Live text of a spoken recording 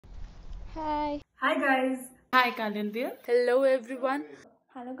Hi. Hi guys. Hi Kalindi. Hello everyone.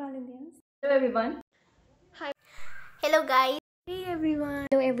 Hello Kalindians. Hello everyone. Hello guys. Hey everyone.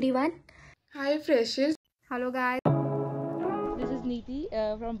 Hello everyone. Hi freshers. Hello guys. This is Neeti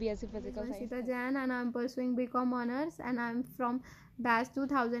from BSc Physical I'm Science. Sita Jain and I'm pursuing BCom honors and I'm from batch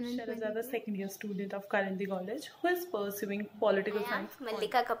 2020. Sharazad, the second year student of Kalindi College who is pursuing political I am science.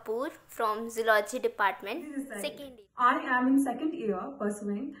 Mallika Kapoor from Zoology Department, This is Sai. second year. I am in second year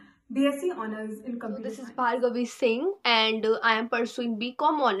pursuing BSc honors in computer This is science. Bhargavi Singh and I am pursuing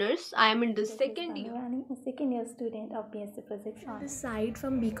BCom honors. I am in the second year. I'm a second year student of BSc Physics On the side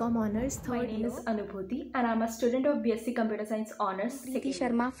from BCom honors, third My name year. is Anubhuti and I'm a student of BSc Computer Science honors. Preeti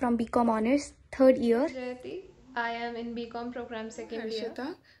Sharma from BCom honors, third year. Jayati. I am in BCom program second year.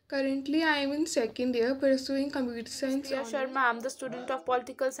 Harshita. Currently, I am in second year pursuing computer science. Priya Sharma, I'm the student of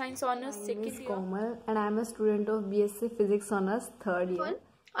Political Science Honors, second year. Komal and I am a student of BSc Physics honors, third year.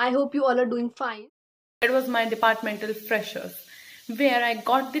 I hope you all are doing fine. It was my departmental freshers, where I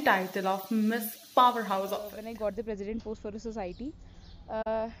got the title of Miss Powerhouse of When I got the president post for a society,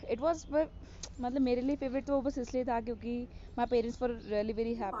 it was मतलब मेरे लिए favorite तो वो बस इसलिए था क्योंकि my parents were really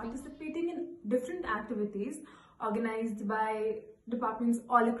very happy. Participating in different activities organized by departments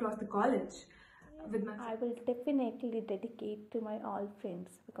all across the college. I will definitely dedicate to my all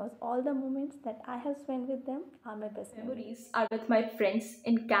friends because all the moments that I have spent with them are my best memories. Memories are with my friends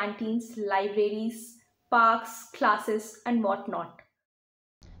in canteens, libraries, parks, classes, and whatnot.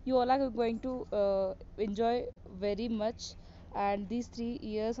 You all are going to enjoy very much, and these 3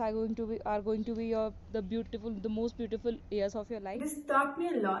 years are going to be the most beautiful years of your life. This taught me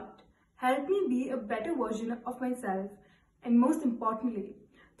a lot, helped me be a better version of myself, and most importantly,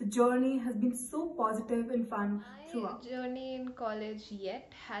 the journey has been so positive and fun throughout. My journey in college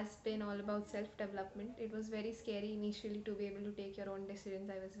yet has been all about self-development. It was very scary initially to be able to take your own decisions.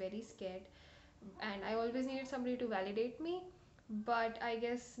 I was very scared and I always needed somebody to validate me. But I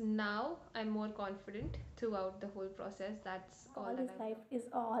guess now I'm more confident throughout the whole process. That's all that College life is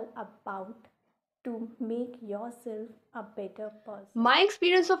all about to make yourself a better person. My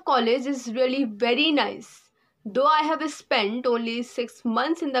experience of college is really very nice. Though I have spent only 6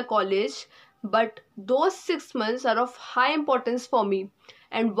 months in the college, but those 6 months are of high importance for me.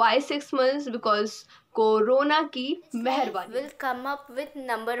 And why 6 months? Because Corona ki meherbani. Will come up with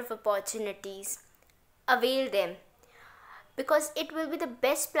number of opportunities. Avail them. Because it will be the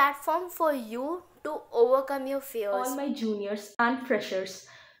best platform for you to overcome your fears. All my juniors and freshers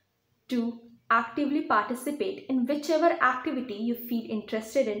to actively participate in whichever activity you feel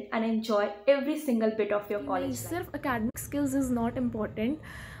interested in and enjoy every single bit of your college life. सिर्फ academic skills is not important.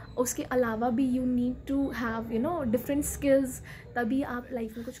 उसके अलावा भी you need to have different skills. तभी आप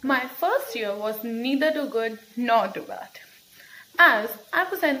life में कुछ My first year was neither too good nor too bad, as I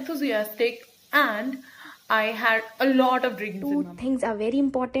was enthusiastic and I had a lot of dreams. Two things are very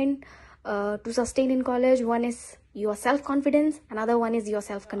important to sustain in college. One is your self-confidence, another one is your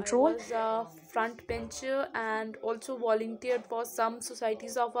self-control. I was a front bencher and also volunteered for some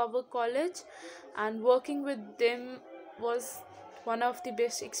societies of our college, and working with them was one of the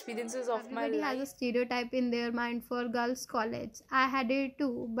best experiences of my Everybody life. has a stereotype in their mind for girls' college. I had it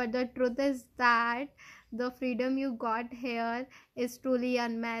too, but the truth is that the freedom you got here is truly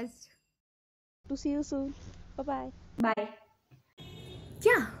unmatched. To see you soon. Bye-bye. Bye.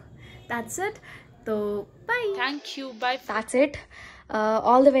 Yeah, that's it. So bye. Thank you. Bye. That's it.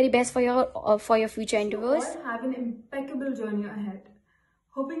 All the very best for your future endeavors. You all have an impeccable journey ahead.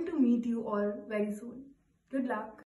 Hoping to meet you all very soon. Good luck.